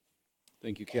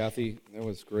Thank you, Kathy. That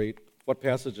was great. What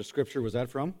passage of Scripture was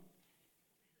that from?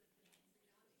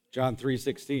 John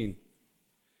 3:16.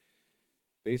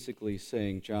 Basically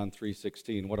saying John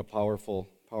 3:16. What a powerful,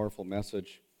 powerful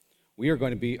message.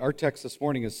 Our text this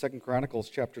morning is 2 Chronicles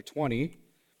chapter 20.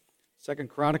 2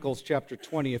 Chronicles chapter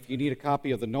 20. If you need a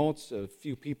copy of the notes, a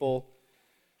few people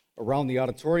around the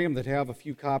auditorium that have a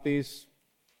few copies.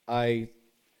 I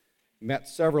met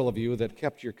several of you that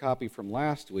kept your copy from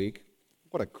last week.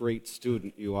 What a great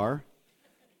student you are.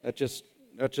 That just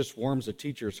warms a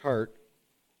teacher's heart.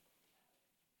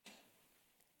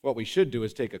 What we should do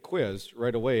is take a quiz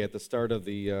right away at the start of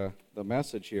the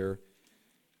message here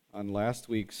on last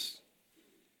week's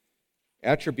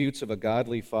attributes of a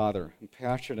godly father. I'm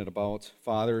passionate about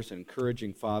fathers,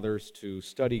 encouraging fathers to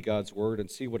study God's Word and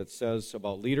see what it says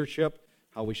about leadership,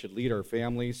 how we should lead our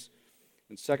families.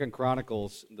 In 2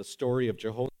 Chronicles, the story of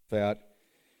Jehoshaphat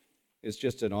is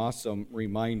just an awesome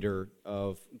reminder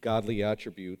of godly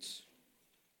attributes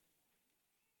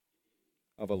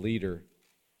of a leader.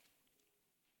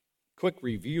 Quick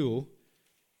review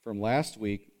from last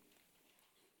week.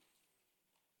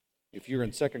 If you're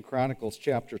in 2 Chronicles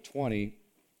chapter 20,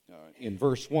 in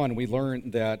verse 1, we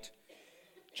learned that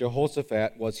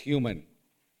Jehoshaphat was human.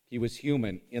 He was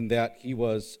human in that he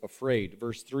was afraid.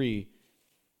 Verse 3,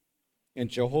 and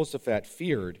Jehoshaphat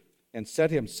feared and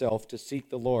set himself to seek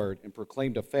the Lord and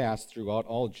proclaimed a fast throughout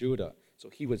all Judah. So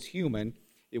he was human.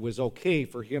 It was okay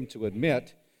for him to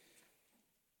admit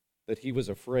that he was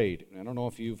afraid. And I don't know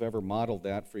if you've ever modeled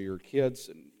that for your kids,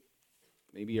 and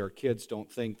maybe our kids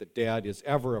don't think that dad is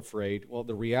ever afraid. Well,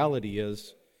 the reality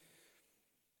is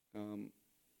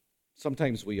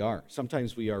sometimes we are.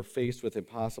 Sometimes we are faced with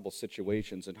impossible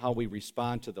situations, and how we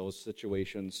respond to those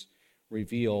situations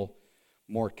reveal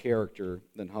more character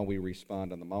than how we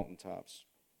respond on the mountaintops.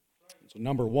 So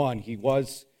number one, he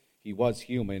was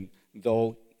human,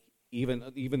 though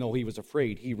even though he was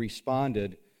afraid, he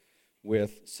responded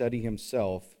with setting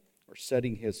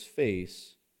his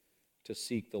face to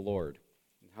seek the Lord.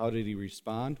 And how did he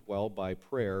respond? Well, by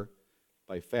prayer,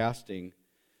 by fasting,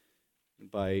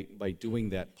 by doing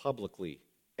that publicly.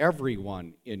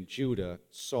 Everyone in Judah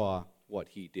saw what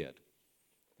he did.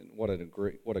 And what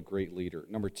a great leader.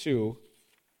 Number two,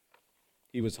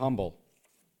 he was humble.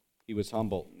 He was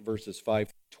humble. Verses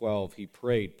 5-12, he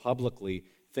prayed publicly,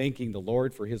 thanking the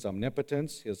Lord for his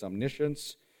omnipotence, his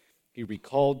omniscience. He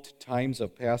recalled times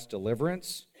of past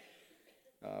deliverance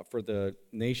for the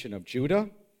nation of Judah.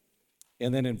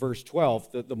 And then in verse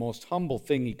 12, the most humble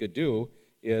thing he could do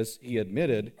is he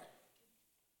admitted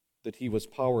that he was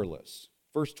powerless.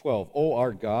 Verse 12, O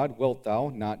our God, wilt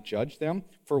thou not judge them?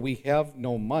 For we have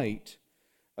no might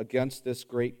against this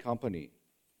great company.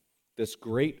 This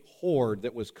great horde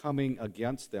that was coming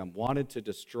against them wanted to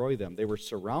destroy them. They were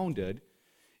surrounded.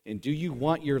 And do you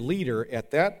want your leader at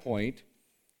that point,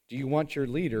 do you want your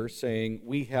leader saying,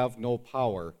 we have no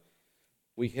power,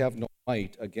 we have no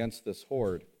might against this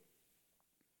horde?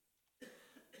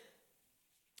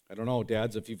 I don't know,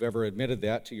 dads, if you've ever admitted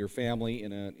that to your family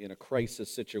in a crisis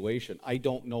situation. I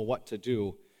don't know what to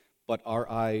do, but our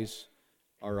eyes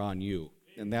are on you.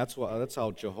 And that's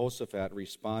how Jehoshaphat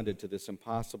responded to this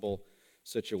impossible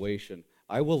situation.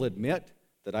 I will admit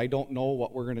that I don't know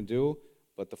what we're going to do,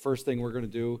 but the first thing we're going to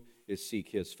do is seek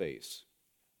his face.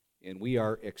 And we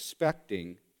are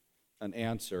expecting an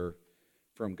answer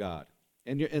from God.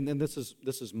 And this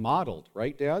is modeled,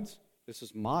 right, dads? This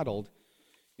is modeled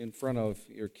in front of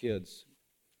your kids.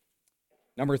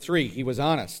 Number 3, he was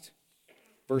honest.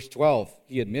 Verse 12,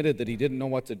 he admitted that he didn't know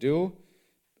what to do.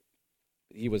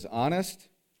 He was honest,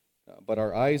 but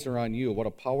our eyes are on you. What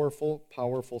a powerful,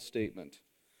 powerful statement.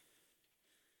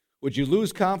 Would you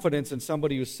lose confidence in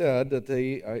somebody who said that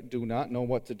they do not know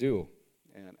what to do?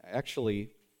 And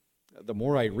actually, the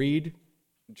more I read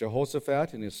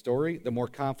Jehoshaphat and his story, the more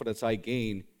confidence I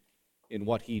gain in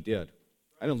what he did.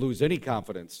 I don't lose any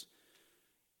confidence.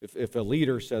 If a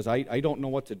leader says, I don't know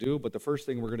what to do, but the first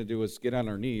thing we're going to do is get on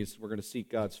our knees, we're going to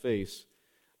seek God's face,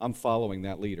 I'm following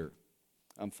that leader.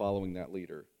 I'm following that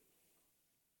leader.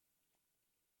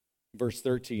 Verse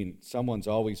 13, someone's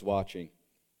always watching.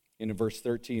 And in verse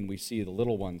 13, we see the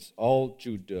little ones. All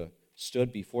Judah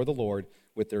stood before the Lord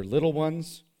with their little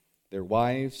ones, their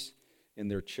wives,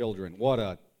 and their children. What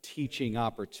a teaching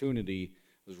opportunity.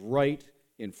 It was right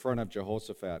in front of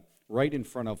Jehoshaphat, right in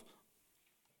front of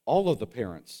all of the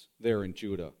parents there in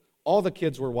Judah. All the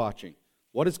kids were watching.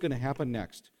 What is going to happen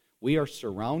next? We are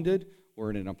surrounded.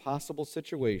 We're in an impossible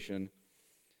situation.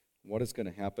 What is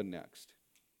going to happen next?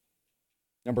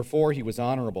 Number 4, he was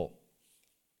honorable.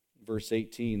 Verse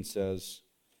 18 says,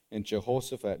 and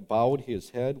Jehoshaphat bowed his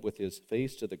head with his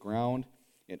face to the ground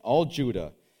And all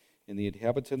Judah and the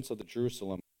inhabitants of the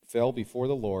Jerusalem fell before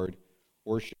the Lord,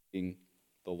 worshiping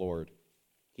the Lord.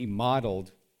 He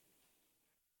modeled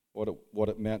what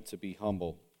it meant to be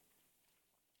humble.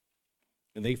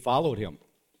 And they followed him.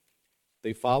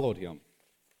 They followed him.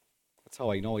 That's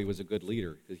how I know he was a good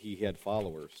leader, because he had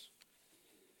followers.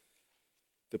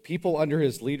 The people under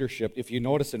his leadership, if you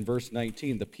notice in verse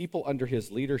 19, the people under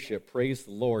his leadership praised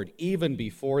the Lord even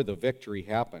before the victory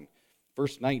happened.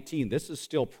 Verse 19, this is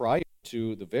still prior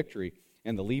to the victory.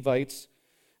 And the Levites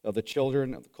of the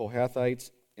children of the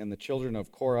Kohathites and the children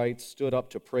of Korites stood up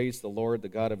to praise the Lord, the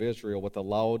God of Israel, with a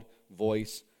loud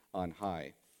voice on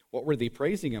high. What were they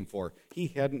praising him for? He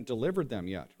hadn't delivered them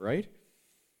yet, right?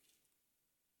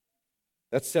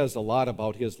 That says a lot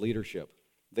about his leadership.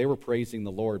 They were praising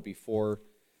the Lord before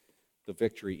the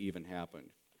victory even happened.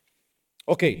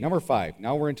 Okay, number 5.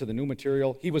 Now we're into the new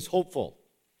material. He was hopeful.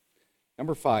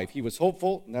 Number 5, he was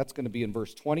hopeful, and that's going to be in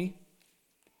verse 20.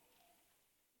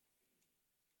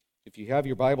 If you have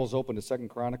your Bibles open to 2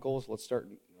 Chronicles, let's start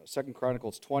in 2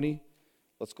 Chronicles 20.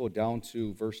 Let's go down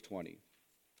to verse 20.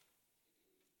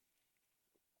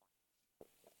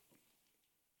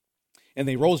 And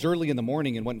they rose early in the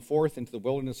morning and went forth into the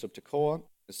wilderness of Tekoa.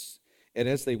 And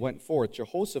as they went forth,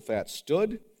 Jehoshaphat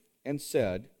stood and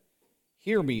said,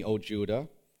 Hear me, O Judah,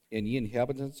 and ye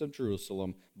inhabitants of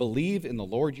Jerusalem, believe in the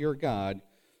Lord your God,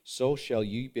 so shall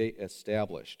ye be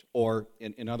established. Or,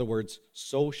 in other words,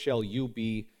 so shall you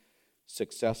be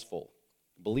successful.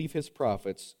 Believe his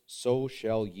prophets, so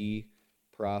shall ye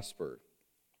prosper.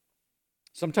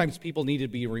 Sometimes people need to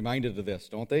be reminded of this,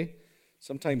 don't they?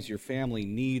 Sometimes your family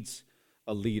needs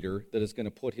a leader that is going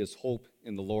to put his hope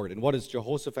in the Lord. And what is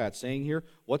Jehoshaphat saying here?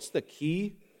 What's the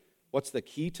key? What's the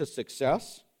key to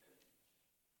success?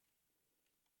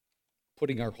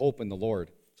 Putting our hope in the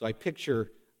Lord. So I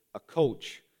picture a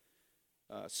coach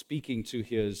speaking to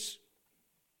his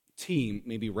team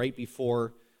maybe right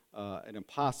before an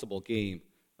impossible game,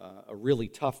 a really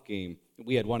tough game.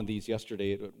 We had one of these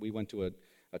yesterday. We went to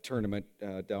a tournament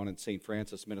down in St.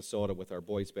 Francis, Minnesota with our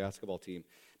boys basketball team.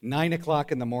 9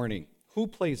 o'clock in the morning. Who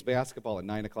plays basketball at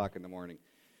 9 o'clock in the morning?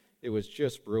 It was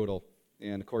just brutal.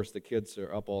 And, of course, the kids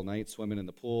are up all night swimming in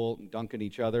the pool, dunking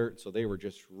each other. So they were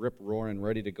just rip-roaring,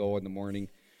 ready to go in the morning.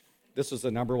 This was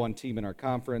the number one team in our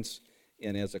conference.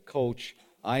 And as a coach,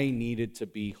 I needed to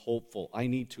be hopeful. I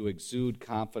need to exude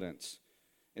confidence.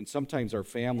 And sometimes our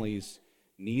families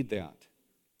need that.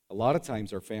 A lot of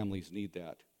times our families need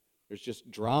that. There's just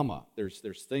drama. There's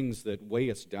things that weigh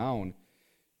us down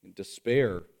and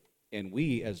despair. And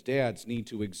we, as dads, need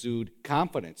to exude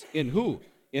confidence. In who?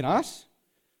 In us?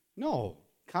 No.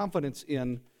 Confidence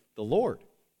in the Lord.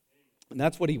 And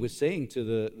that's what he was saying to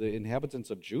the inhabitants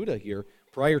of Judah here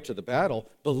prior to the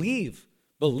battle. Believe.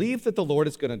 Believe that the Lord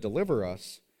is going to deliver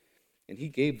us. And he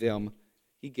gave them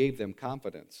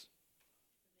confidence.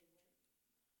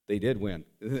 They did win.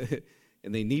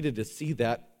 And they needed to see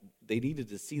that. They needed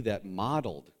to see that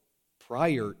modeled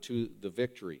prior to the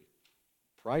victory.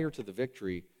 Prior to the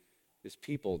victory, his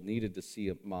people needed to see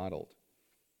it modeled.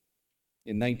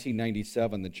 In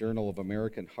 1997, the Journal of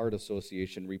American Heart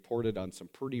Association reported on some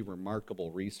pretty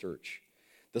remarkable research.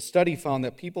 The study found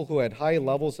that people who had high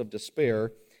levels of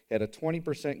despair had a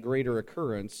 20% greater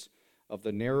occurrence of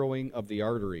the narrowing of the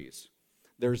arteries.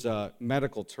 There's a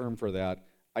medical term for that.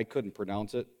 I couldn't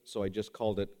pronounce it, so I just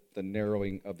called it the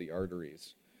narrowing of the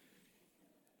arteries.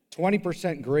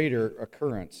 20% greater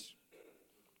occurrence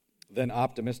than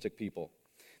optimistic people.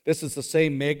 This is the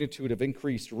same magnitude of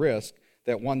increased risk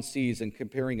that one sees in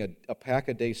comparing a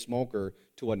pack-a-day smoker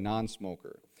to a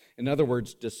non-smoker. In other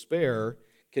words, despair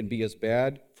can be as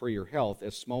bad for your health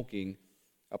as smoking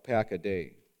a pack a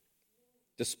day.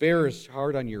 Despair is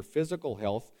hard on your physical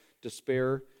health.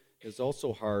 Despair is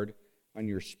also hard on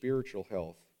your spiritual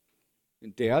health.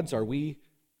 And dads, are we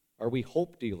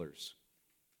hope dealers?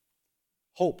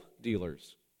 Hope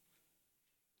dealers.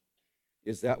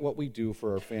 Is that what we do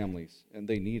for our families? And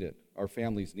they need it. Our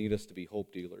families need us to be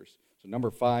hope dealers. So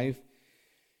number 5,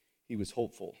 he was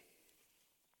hopeful.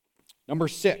 Number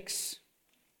 6,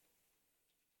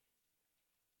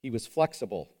 he was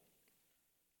flexible.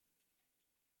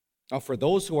 Now, for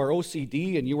those who are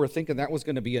OCD and you were thinking that was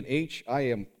going to be an H,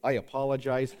 I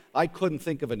apologize. I couldn't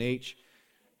think of an H.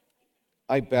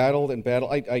 I battled and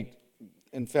battled.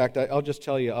 In fact, I'll just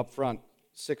tell you up front,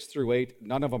 6 through 8,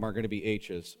 none of them are going to be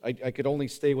H's. I could only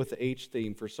stay with the H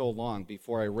theme for so long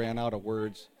before I ran out of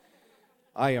words.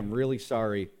 I am really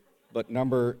sorry, but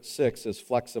number 6 is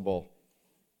flexible.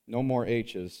 No more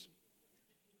H's.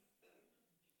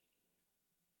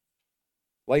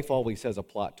 Life always has a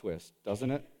plot twist,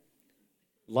 doesn't it?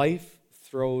 Life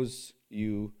throws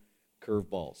you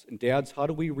curveballs. And dads, how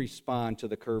do we respond to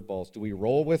the curveballs? Do we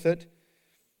roll with it?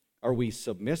 Are we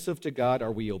submissive to God?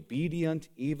 Are we obedient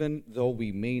even though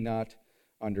we may not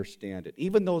understand it?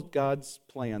 Even though God's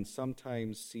plan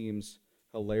sometimes seems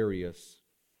hilarious,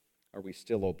 are we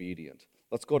still obedient?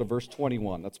 Let's go to verse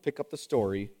 21. Let's pick up the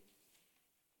story.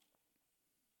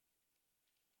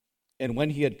 And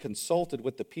when he had consulted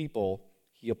with the people,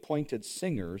 he appointed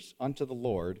singers unto the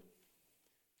Lord,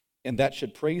 and that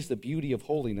should praise the beauty of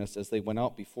holiness as they went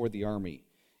out before the army,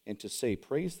 and to say,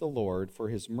 Praise the Lord, for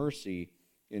his mercy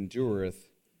endureth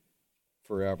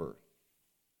forever.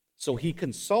 So he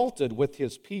consulted with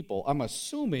his people. I'm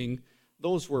assuming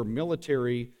those were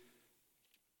military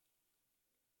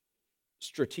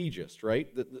strategists,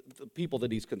 right? The people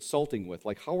that he's consulting with.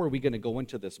 Like, how are we going to go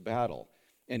into this battle?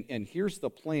 And here's the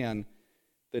plan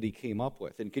that he came up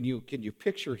with. And can you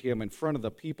picture him in front of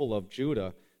the people of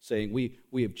Judah saying,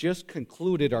 we have just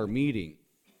concluded our meeting.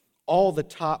 All the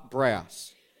top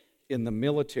brass in the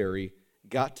military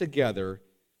got together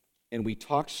and we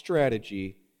talked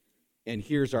strategy, and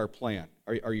here's our plan.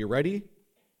 Are you ready?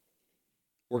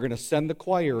 We're going to send the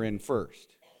choir in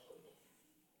first.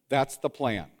 That's the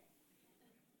plan.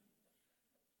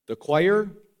 The choir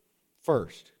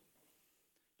first.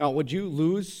 Now, would you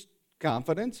lose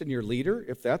confidence in your leader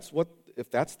if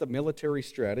that's the military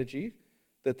strategy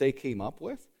that they came up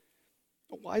with?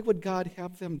 Why would God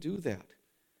have them do that?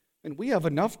 And we have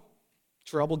enough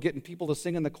trouble getting people to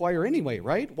sing in the choir anyway,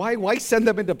 right? Why send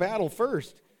them into battle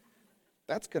first?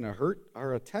 That's going to hurt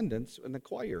our attendance in the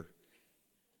choir.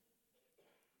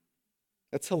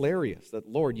 That's hilarious. That,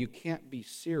 Lord, you can't be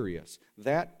serious.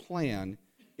 That plan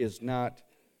is not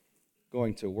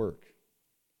going to work.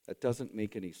 That doesn't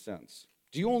make any sense.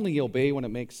 Do you only obey when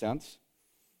it makes sense?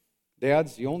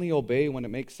 Dads, do you only obey when it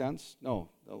makes sense? No,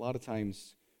 a lot of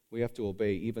times we have to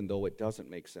obey even though it doesn't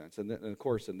make sense. And of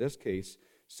course, in this case,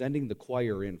 sending the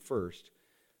choir in first,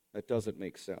 that doesn't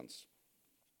make sense.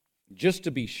 Just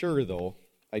to be sure, though,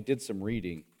 I did some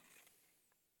reading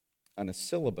on a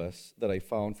syllabus that I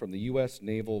found from the U.S.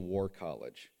 Naval War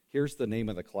College. Here's the name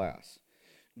of the class: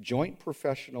 Joint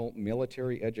Professional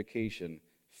Military Education,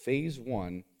 Phase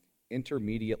 1,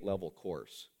 Intermediate Level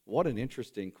Course. What an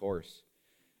interesting course.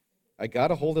 I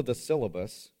got a hold of the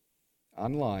syllabus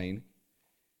online,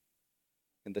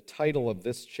 and the title of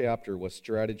this chapter was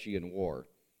Strategy in War.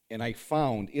 And I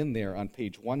found in there on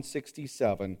page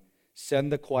 167,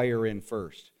 send the choir in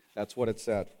first. That's what it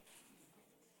said.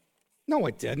 No,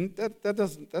 it didn't.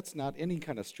 That's not any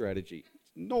kind of strategy.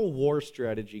 No war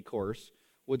strategy course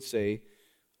would say,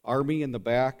 army in the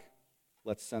back,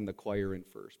 let's send the choir in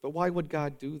first. But why would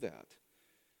God do that?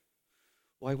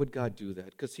 Why would God do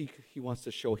that? Because he wants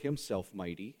to show himself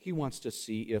mighty. He wants to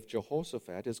see if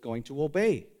Jehoshaphat is going to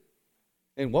obey.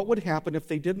 And what would happen if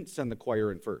they didn't send the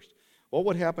choir in first? What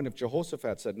would happen if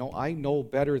Jehoshaphat said, no, I know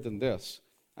better than this.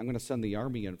 I'm going to send the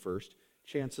army in first.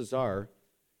 Chances are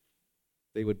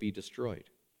they would be destroyed.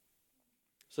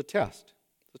 It's a test.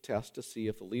 It's a test to see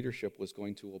if the leadership was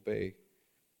going to obey.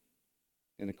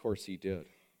 And of course he did.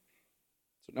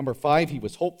 So number 5, he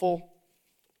was hopeful.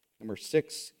 Number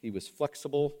 6, he was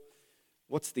flexible.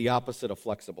 What's the opposite of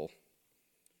flexible?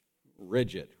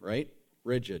 Rigid, right?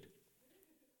 Rigid.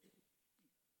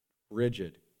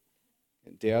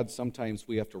 And Dad, sometimes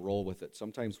we have to roll with it.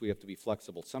 Sometimes we have to be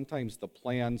flexible. Sometimes the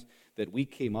plans that we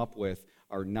came up with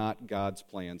are not God's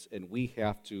plans, and we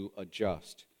have to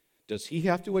adjust. Does he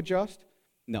have to adjust?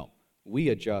 No. We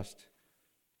adjust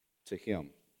to him.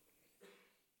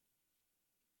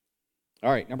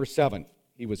 All right, number 7,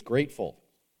 he was grateful.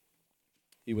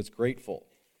 He was grateful.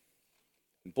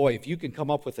 And boy, if you can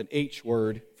come up with an H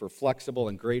word for flexible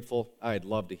and grateful, I'd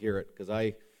love to hear it, because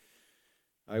I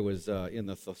was in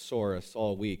the thesaurus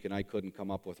all week, and I couldn't come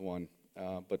up with one.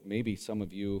 But maybe some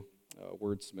of you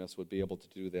wordsmiths would be able to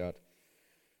do that.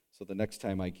 So the next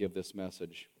time I give this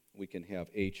message, we can have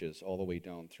H's all the way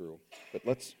down through. But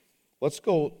let's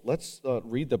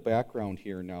read the background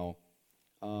here now,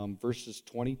 verses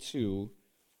 22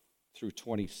 through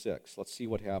 26. Let's see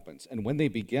what happens. And when they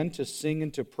began to sing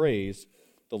and to praise,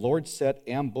 the Lord set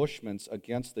ambushments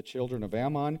against the children of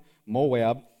Ammon,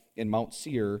 Moab, and Mount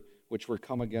Seir, which were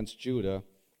come against Judah,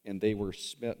 and they were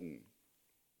smitten.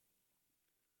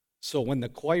 So when the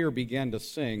choir began to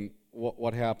sing,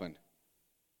 what happened?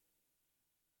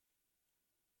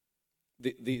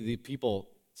 The people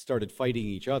started fighting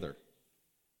each other.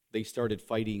 They started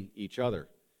fighting each other.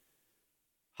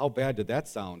 How bad did that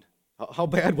sound? How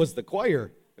bad was the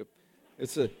choir?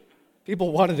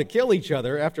 People wanted to kill each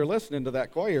other after listening to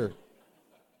that choir.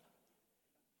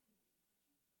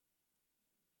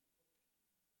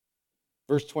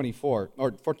 Verse 24,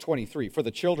 or 23, for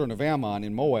the children of Ammon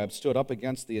and Moab stood up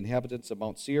against the inhabitants of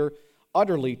Mount Seir,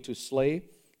 utterly to slay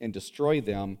and destroy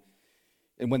them.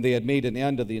 And when they had made an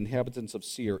end of the inhabitants of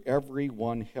Seir, every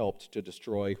one helped to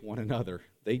destroy one another.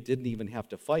 They didn't even have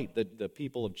to fight. The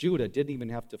people of Judah didn't even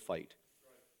have to fight.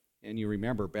 And you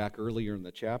remember back earlier in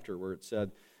the chapter where it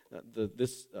said,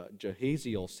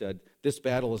 Jehaziel said, this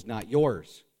battle is not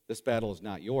yours. This battle is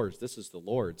not yours. This is the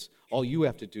Lord's. All you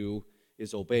have to do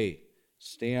is obey.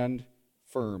 Stand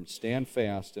firm, stand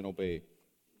fast, and obey.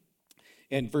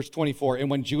 And verse 24,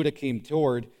 and when Judah came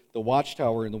toward the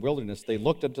watchtower in the wilderness, they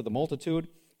looked unto the multitude,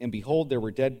 and behold, there were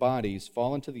dead bodies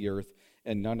fallen to the earth,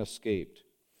 and none escaped.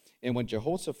 And when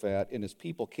Jehoshaphat and his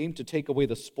people came to take away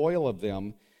the spoil of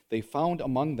them, they found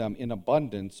among them in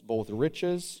abundance both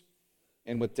riches,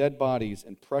 and with dead bodies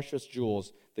and precious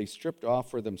jewels they stripped off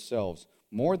for themselves,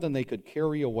 more than they could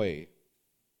carry away.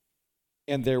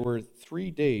 And there were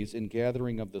 3 days in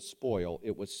gathering of the spoil,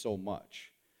 it was so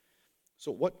much.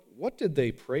 So what did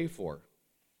they pray for?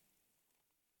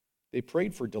 They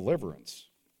prayed for deliverance.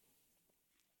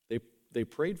 They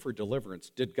prayed for deliverance.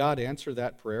 Did God answer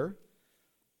that prayer?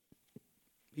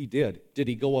 He did. Did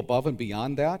he go above and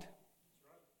beyond that?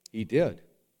 He did.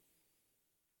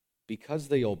 Because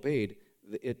they obeyed,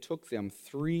 it took them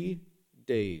 3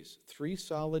 days, 3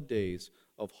 solid days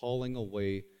of hauling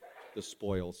away the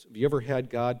spoils. Have you ever had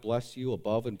God bless you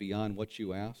above and beyond what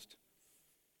you asked?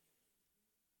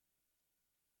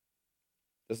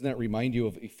 Doesn't that remind you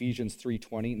of Ephesians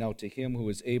 3:20? Now to him who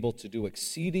is able to do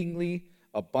exceedingly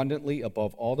abundantly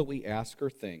above all that we ask or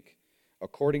think,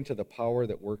 according to the power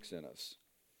that works in us.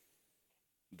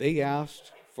 They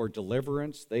asked for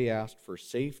deliverance. They asked for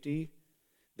safety.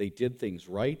 They did things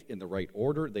right in the right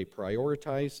order. They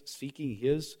prioritized seeking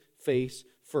his face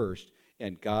first,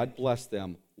 and God blessed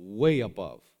them way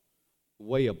above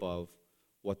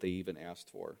what they even asked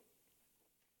for.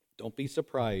 Don't be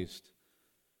surprised.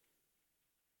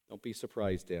 Don't be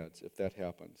surprised, dads, if that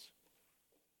happens.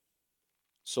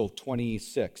 So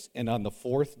 26, and on the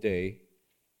 4th day,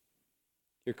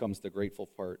 here comes the grateful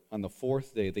part. On the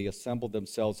 4th day, they assembled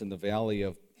themselves in the valley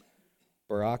of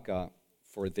Barakah,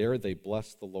 for there they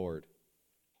blessed the Lord.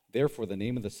 Therefore, the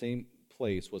name of the same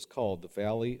place was called the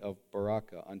Valley of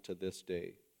Barakah unto this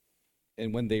day.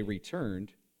 And when they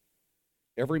returned,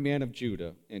 every man of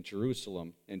Judah and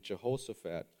Jerusalem and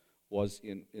Jehoshaphat was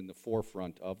in the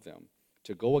forefront of them,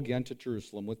 to go again to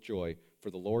Jerusalem with joy, for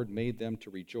the Lord made them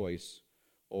to rejoice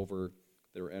over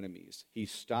their enemies. He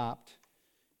stopped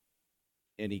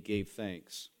and he gave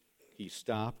thanks. He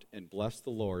stopped and blessed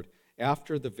the Lord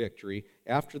after the victory,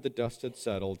 after the dust had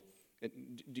settled.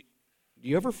 Do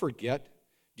you ever forget?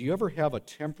 Do you ever have a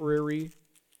temporary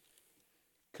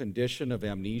condition of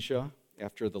amnesia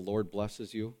after the Lord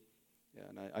blesses you? Yeah,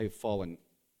 and I have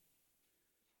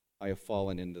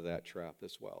fallen into that trap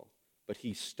as well. But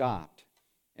he stopped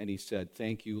and he said,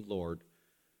 "Thank you, Lord,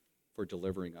 for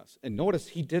delivering us." And notice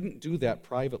he didn't do that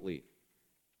privately.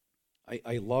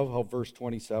 I love how verse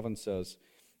 27 says,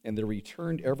 and there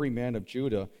returned every man of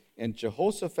Judah, and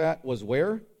Jehoshaphat was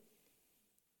where?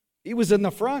 He was in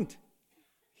the front.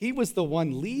 He was the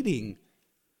one leading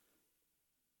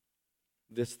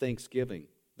this thanksgiving,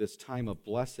 this time of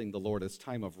blessing the Lord, this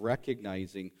time of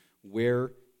recognizing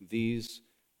where these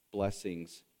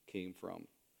blessings came from.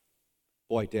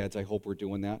 Boy, dads, I hope we're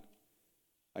doing that.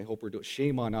 I hope we're doing.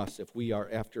 Shame on us if we are,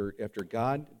 after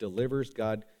God delivers,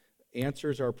 God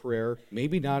answers our prayer,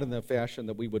 maybe not in the fashion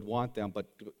that we would want them,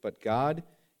 but God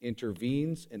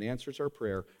intervenes and answers our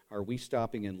prayer. Are we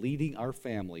stopping and leading our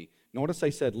family? Notice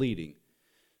I said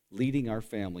leading our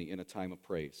family in a time of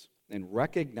praise and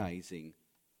recognizing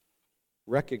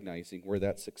where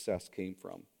that success came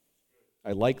from.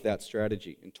 I like that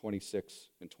strategy in 26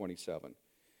 and 27.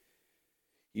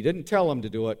 He didn't tell him to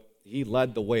do it. He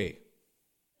led the way.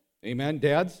 Amen,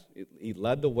 dads? He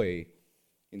led the way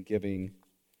in giving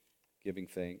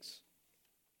thanks.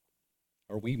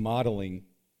 Are we modeling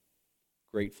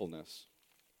gratefulness?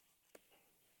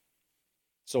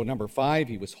 So number 5,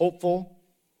 he was hopeful.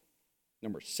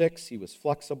 Number 6, he was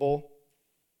flexible.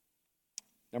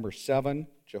 Number 7,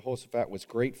 Jehoshaphat was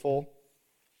grateful.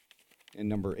 And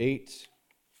number 8,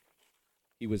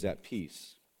 he was at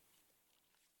peace.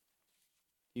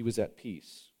 He was at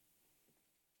peace.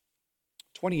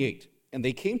 28, and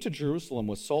they came to Jerusalem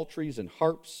with psalteries and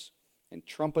harps and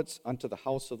trumpets unto the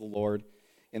house of the Lord,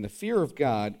 and the fear of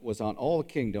God was on all the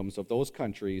kingdoms of those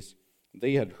countries.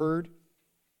 They had heard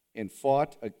and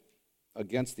fought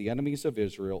against the enemies of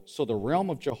Israel. So the realm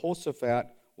of Jehoshaphat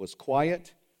was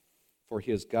quiet, for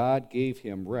his God gave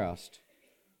him rest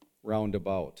round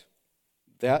about.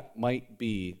 That might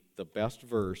be the best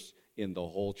verse in the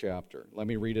whole chapter. Let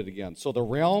me read it again. So the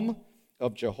realm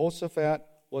of Jehoshaphat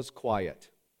was quiet,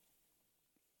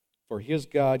 for his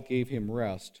God gave him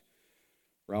rest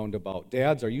round about.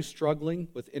 Dads, are you struggling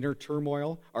with inner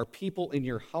turmoil? Are people in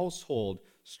your household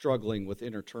struggling with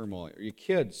inner turmoil? Are your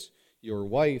kids, your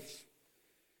wife?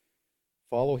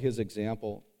 Follow his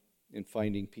example in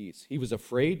finding peace. He was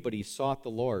afraid, but he sought the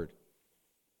Lord.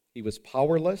 He was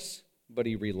powerless, but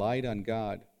he relied on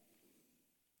God.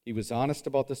 He was honest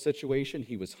about the situation.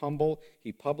 He was humble.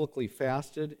 He publicly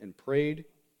fasted and prayed.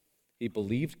 He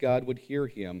believed God would hear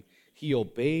him. He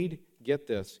obeyed, get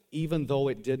this, even though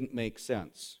it didn't make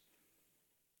sense.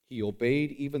 He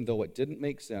obeyed even though it didn't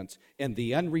make sense. And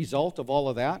the end result of all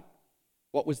of that,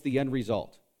 what was the end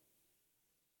result?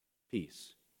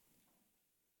 Peace.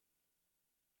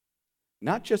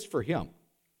 Not just for him.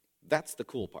 That's the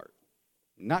cool part.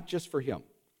 Not just for him.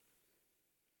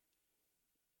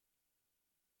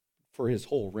 For his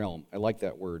whole realm. I like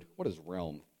that word. What is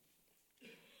realm?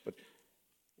 But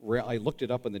I looked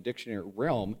it up in the dictionary.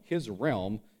 Realm, his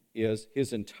realm is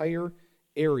his entire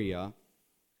area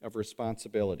of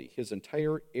responsibility, his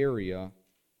entire area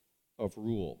of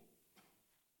rule.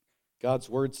 God's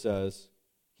word says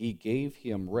he gave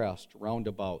him rest round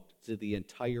about to the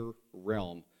entire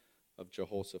realm of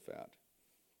Jehoshaphat.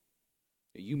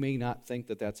 You may not think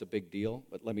that that's a big deal,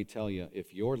 but let me tell you,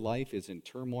 if your life is in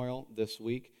turmoil this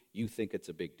week, you think it's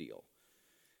a big deal.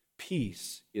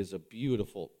 Peace is a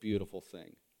beautiful, beautiful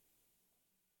thing.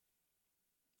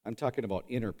 I'm talking about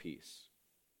inner peace.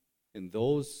 And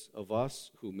those of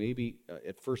us who maybe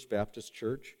at First Baptist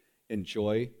Church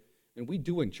enjoy, and we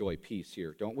do enjoy peace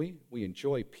here, don't we? We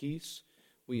enjoy peace.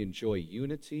 We enjoy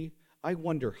unity. I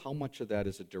wonder how much of that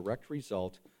is a direct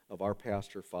result of our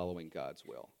pastor following God's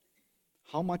will.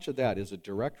 How much of that is a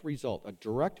direct result, a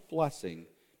direct blessing,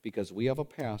 because we have a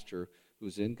pastor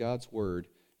who's in God's word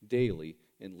daily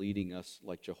and leading us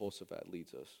like Jehoshaphat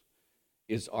leads us.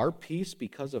 Is our peace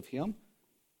because of him?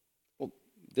 Well,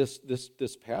 this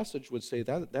passage would say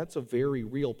that that's a very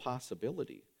real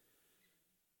possibility.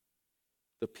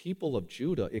 The people of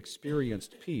Judah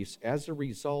experienced peace as a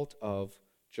result of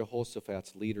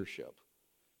Jehoshaphat's leadership.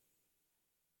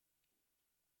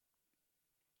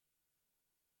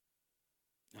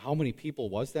 How many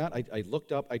people was that? I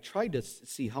looked up, I tried to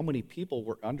see how many people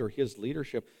were under his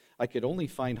leadership. I could only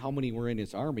find how many were in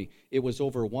his army. It was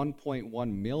over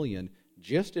 1.1 million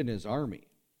just in his army.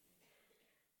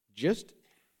 Just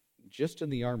in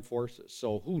the armed forces.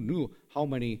 So who knew how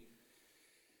many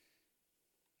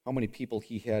people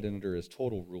he had under his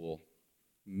total rule?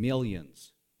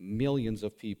 Millions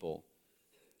of people.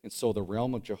 And so the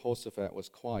realm of Jehoshaphat was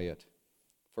quiet,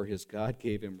 for his God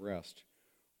gave him rest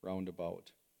round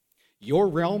about. Your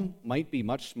realm might be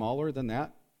much smaller than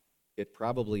that. It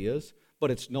probably is,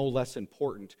 but it's no less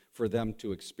important for them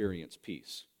to experience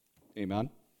peace.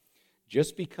 Amen?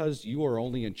 Just because you are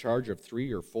only in charge of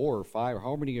 3 or 4 or 5, or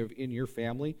how many are in your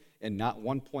family, and not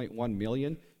 1.1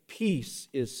 million, peace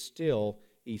is still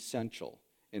essential.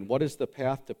 And what is the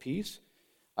path to peace?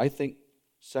 I think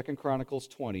 2 Chronicles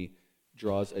 20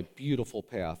 draws a beautiful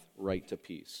path right to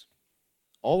peace.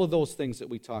 All of those things that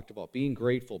we talked about, being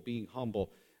grateful, being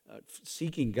humble,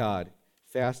 seeking God,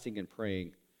 fasting and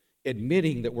praying,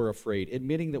 admitting that we're afraid,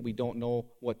 admitting that we don't know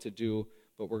what to do,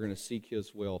 but we're going to seek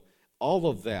his will. All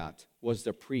of that was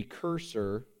the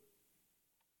precursor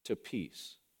to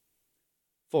peace.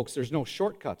 Folks, there's no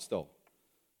shortcuts, though.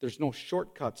 There's no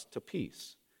shortcuts to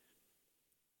peace.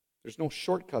 There's no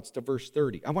shortcuts to verse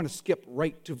 30. I want to skip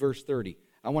right to verse 30.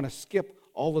 I want to skip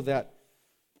all of that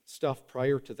stuff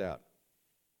prior to that.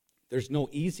 There's no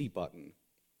easy button.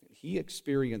 He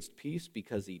experienced peace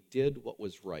because he did what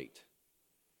was right.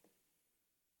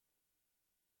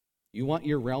 You want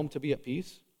your realm to be at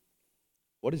peace?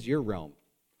 What is your realm?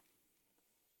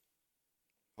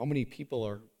 How many people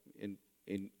are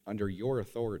in under your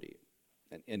authority?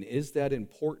 And is that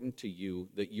important to you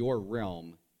that your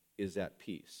realm is at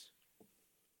peace?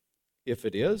 If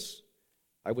it is,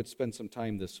 I would spend some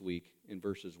time this week in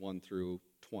verses 1 through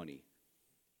 20.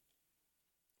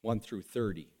 1 through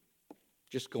 30.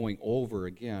 Just going over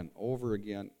again,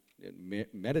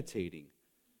 meditating.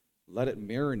 Let it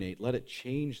marinate. Let it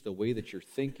change the way that you're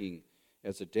thinking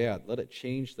as a dad. Let it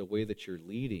change the way that you're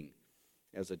leading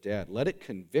as a dad. Let it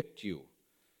convict you.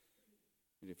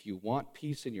 And if you want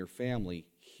peace in your family,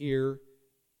 here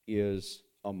is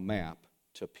a map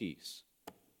to peace.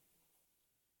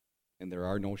 And there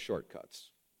are no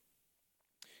shortcuts.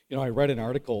 You know, I read an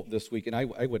article this week, and I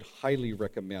would highly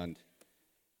recommend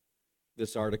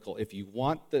this article. If you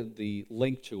want the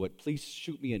link to it, please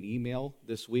shoot me an email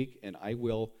this week, and I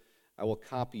will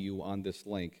copy you on this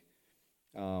link.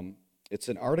 It's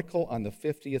an article on the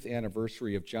 50th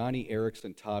anniversary of Joni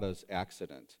Eareckson Tada's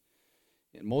accident.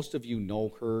 And most of you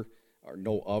know her, or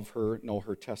know of her, know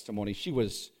her testimony. She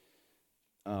was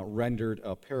rendered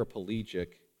a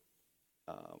paraplegic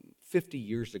 50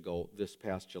 years ago this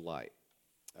past July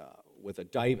with a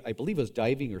dive, I believe it was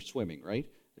diving or swimming, right?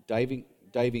 A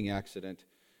diving accident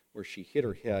where she hit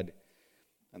her head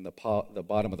on the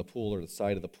bottom of the pool or the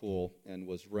side of the pool and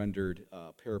was rendered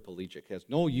paraplegic. Has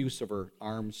no use of her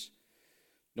arms,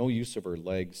 no use of her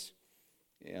legs.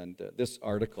 And this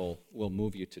article will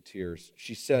move you to tears.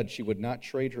 She said she would not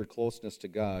trade her closeness to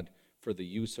God for the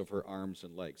use of her arms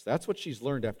and legs. That's what she's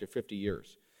learned after 50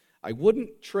 years. I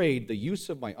wouldn't trade the use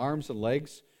of my arms and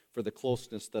legs for the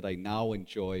closeness that I now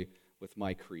enjoy with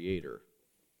my Creator.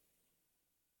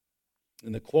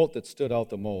 And the quote that stood out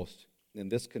the most,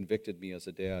 and this convicted me as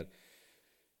a dad,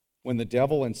 when the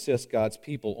devil insists God's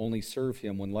people only serve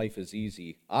him when life is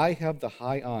easy, I have the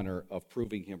high honor of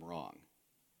proving him wrong.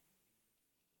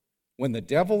 When the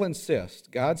devil insists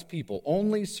God's people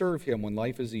only serve him when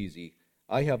life is easy,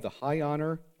 I have the high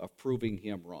honor of proving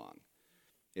him wrong.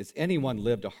 Has anyone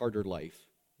lived a harder life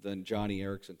than Joni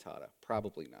Eareckson Tada?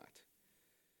 Probably not.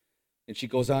 And she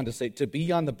goes on to say, to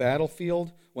be on the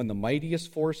battlefield when the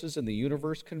mightiest forces in the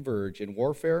universe converge in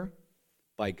warfare,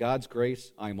 by God's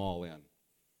grace, I'm all in.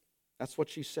 That's what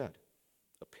she said.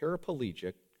 A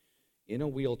paraplegic in a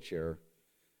wheelchair,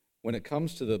 when it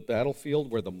comes to the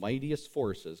battlefield where the mightiest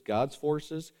forces, God's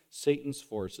forces, Satan's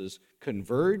forces,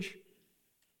 converge,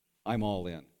 I'm all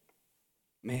in.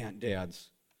 Man, dads,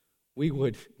 we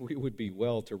would be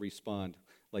well to respond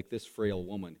like this frail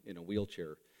woman in a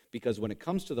wheelchair. Because when it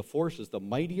comes to the forces, the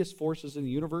mightiest forces in the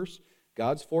universe,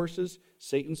 God's forces,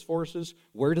 Satan's forces,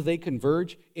 where do they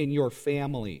converge? In your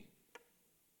family.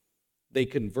 They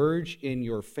converge in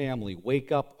your family.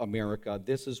 Wake up, America.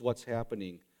 This is what's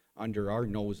happening under our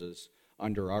noses,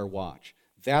 under our watch.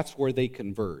 That's where they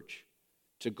converge,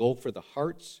 to go for the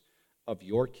hearts of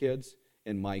your kids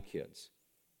and my kids.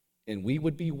 And we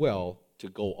would be well to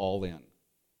go all in.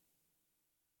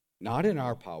 Not in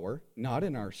our power, not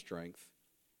in our strength,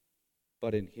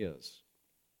 but in His.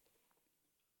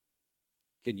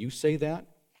 Can you say that?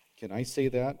 Can I say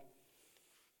that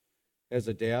as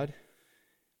a dad?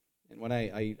 And when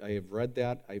I have read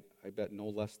that, I bet no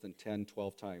less than 10,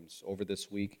 12 times over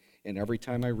this week, and every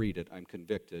time I read it, I'm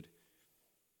convicted.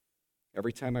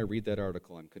 Every time I read that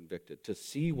article, I'm convicted. To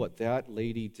see what that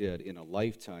lady did in a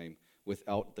lifetime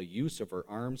without the use of her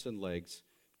arms and legs,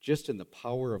 just in the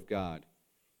power of God,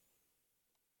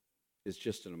 is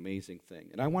just an amazing thing.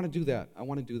 And I want to do that. I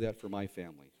want to do that for my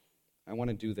family. I want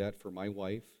to do that for my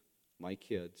wife, my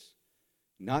kids.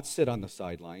 Not sit on the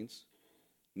sidelines.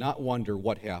 Not wonder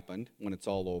what happened when it's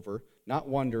all over. Not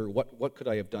wonder what could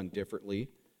I have done differently,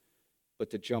 but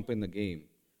to jump in the game.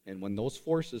 And when those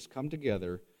forces come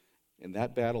together in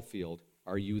that battlefield,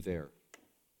 are you there?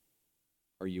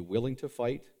 Are you willing to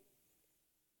fight?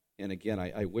 And again,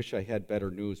 I wish I had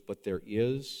better news, but there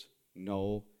is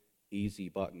no easy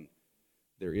button.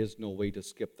 There is no way to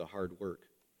skip the hard work.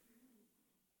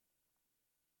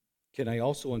 Can I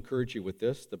also encourage you with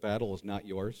this? The battle is not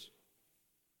yours.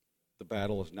 The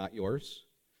battle is not yours.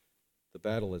 The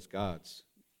battle is God's.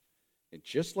 And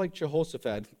just like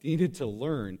Jehoshaphat needed to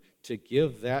learn to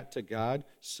give that to God,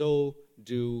 so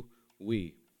do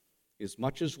we. As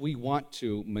much as we want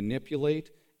to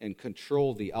manipulate and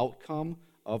control the outcome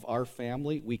of our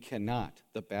family, we cannot.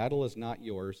 The battle is not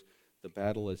yours. The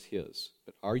battle is His.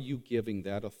 But are you giving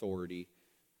that authority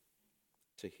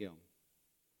to Him?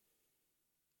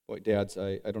 Boy, dads,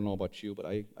 I don't know about you, but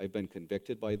I've been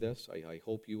convicted by this. I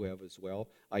hope you have as well.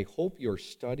 I hope your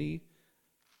study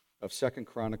of 2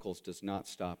 Chronicles does not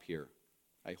stop here.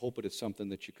 I hope it is something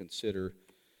that you consider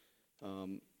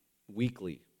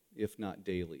weekly, if not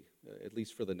daily, at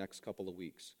least for the next couple of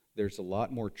weeks. There's a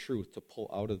lot more truth to pull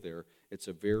out of there. It's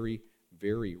a very,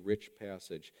 very rich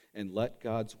passage. And let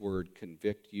God's Word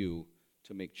convict you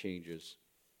to make changes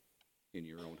in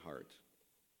your own heart.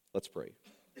 Let's pray.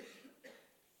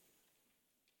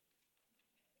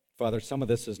 Father, some of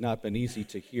this has not been easy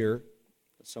to hear.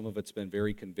 Some of it's been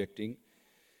very convicting.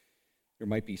 There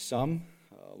might be some,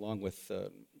 along with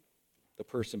the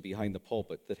person behind the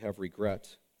pulpit, that have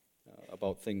regret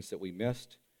about things that we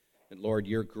missed. And Lord,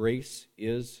 your grace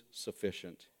is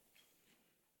sufficient.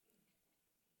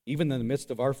 Even in the midst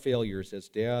of our failures as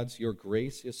dads, your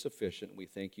grace is sufficient. We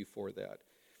thank you for that.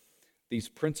 These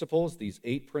principles, these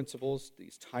 8 principles,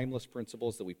 these timeless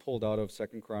principles that we pulled out of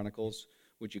 2 Chronicles,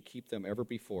 would you keep them ever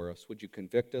before us? Would you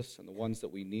convict us on the ones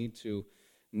that we need to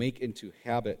make into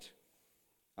habit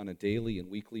on a daily and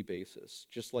weekly basis,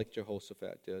 just like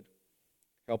Jehoshaphat did?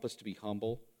 Help us to be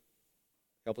humble.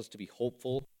 Help us to be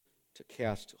hopeful, to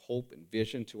cast hope and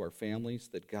vision to our families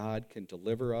that God can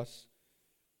deliver us.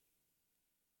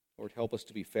 Lord, help us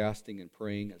to be fasting and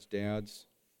praying as dads,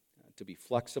 to be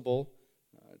flexible,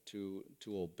 to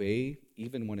obey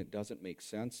even when it doesn't make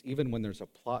sense, even when there's a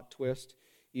plot twist,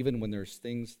 even when there's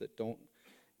things that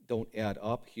don't add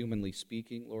up, humanly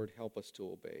speaking. Lord, help us to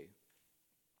obey.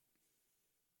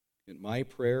 And my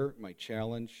prayer, my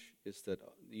challenge is that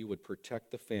you would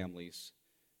protect the families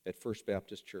at First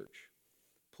Baptist Church.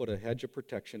 Put a hedge of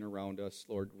protection around us.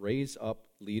 Lord, raise up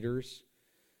leaders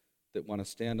that want to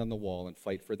stand on the wall and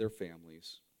fight for their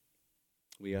families.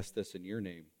 We ask this in your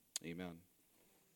name. Amen.